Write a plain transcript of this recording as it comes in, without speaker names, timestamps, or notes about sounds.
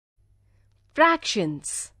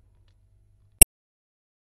fractions.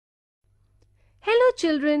 Hello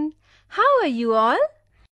children, how are you all?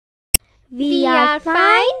 We are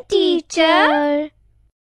fine, teacher.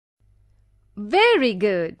 Very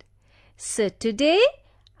good. So today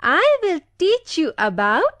I will teach you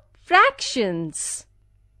about fractions.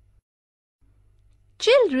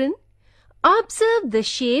 Children, observe the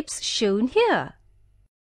shapes shown here.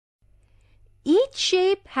 Each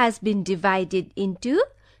shape has been divided into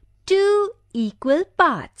 2 equal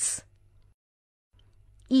parts.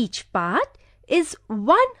 Each part is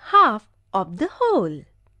 1/2 of the whole.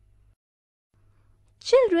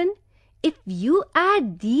 Children, if you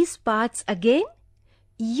add these parts again,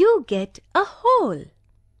 you get a whole.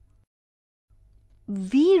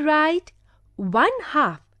 We write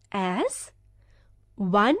 1/2 as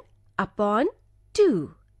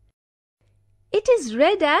 1/2. It is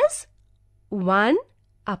read as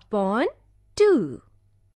 1/2.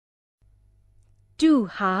 2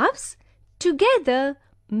 halves together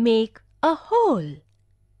make a whole.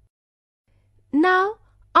 Now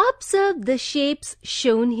observe the shapes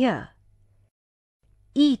shown here.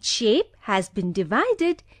 Each shape has been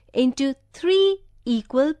divided into 3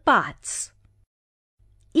 equal parts.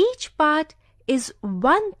 Each part is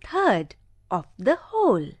 1/3 of the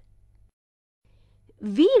whole.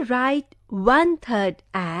 We write 1/3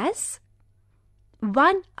 as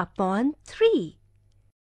 1/3.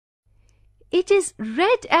 It is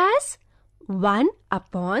read as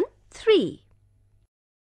 1/3.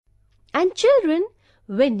 And children,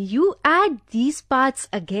 when you add these parts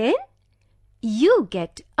again, you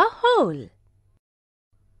get a whole.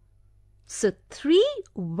 So 3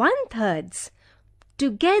 1/3s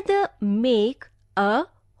together make a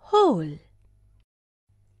whole.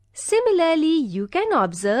 Similarly, you can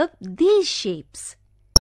observe these shapes.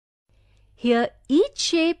 Here each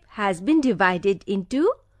shape has been divided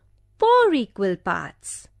into 4 equal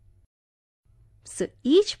parts. So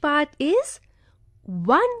each part is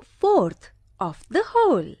 1/4 of the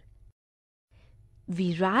whole.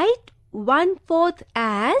 We write 1/4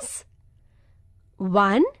 as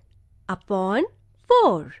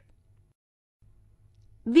 1/4.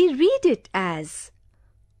 We read it as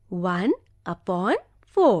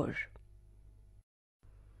 1/4.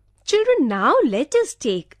 Children, now let us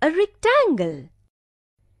take a rectangle.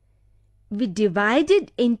 We divide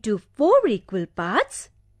it into 4 equal parts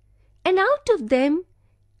and out of them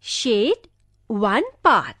shade one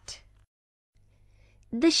part.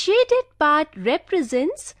 The shaded part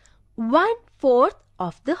represents 1/4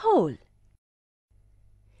 of the whole.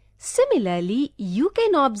 Similarly, you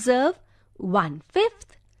can observe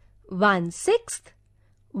 1/5, 1/6,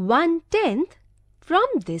 1/10 from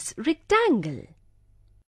this rectangle.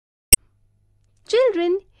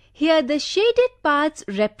 Children, here the shaded parts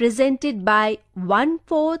represented by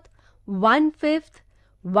 1/4, 1/5,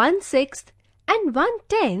 1/6 and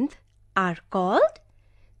 1/10 are called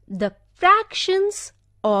the fractions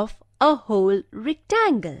of a whole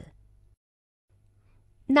rectangle.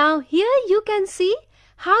 Now here you can see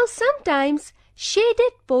how sometimes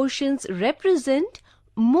shaded portions represent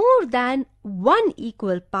more than one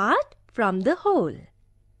equal part from the whole.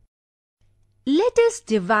 Let us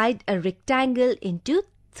divide a rectangle into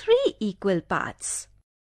 3 equal parts.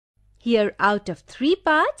 Here out of 3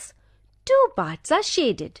 parts, 2 parts are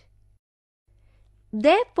shaded.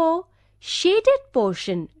 Therefore, shaded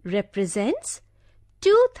portion represents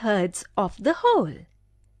 2/3 of the whole.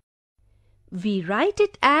 We write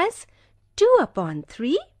it as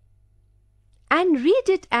 2/3 and read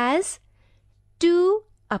it as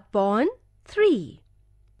 2/3.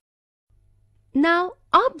 Now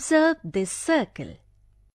observe this circle.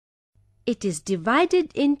 It is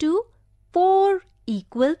divided into 4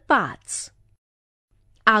 equal parts.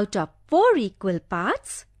 Out of 4 equal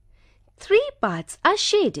parts, 3 parts are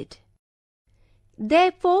shaded.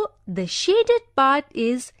 Therefore, the shaded part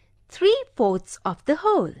is 3/4 of the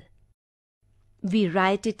whole. We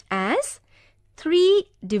write it as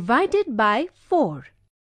 3 divided by 4.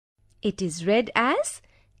 It is read as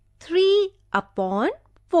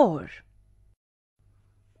 3/4.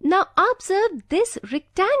 Now observe this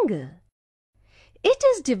rectangle. It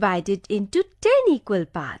is divided into 10 equal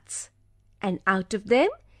parts, and out of them,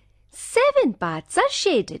 7 parts are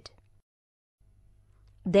shaded.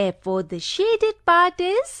 Therefore, the shaded part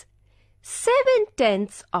is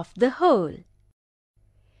 7/10 of the whole.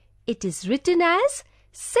 It is written as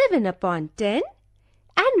 7/10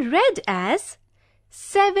 and read as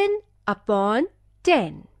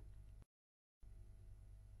 7/10.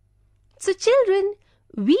 So children,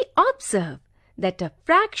 we observe that a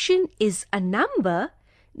fraction is a number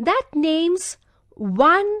that names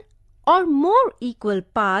 1 or more equal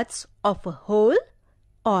parts of a whole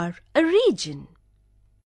or a region.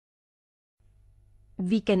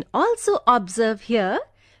 We can also observe here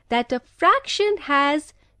that a fraction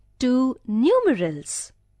has two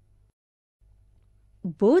numerals.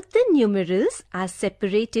 Both the numerals are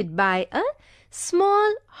separated by a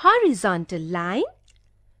small horizontal line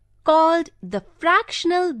called the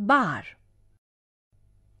fractional bar.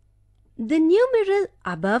 The numeral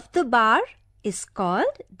above the bar is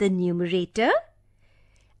called the numerator,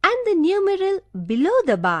 and the numeral below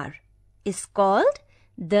the bar is called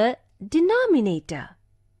the denominator.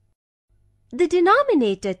 The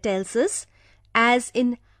denominator tells us as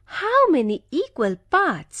in how many equal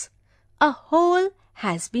parts a whole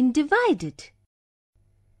has been divided.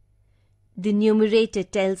 The numerator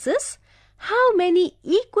tells us how many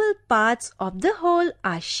equal parts of the whole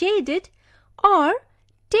are shaded or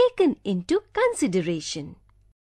taken into consideration.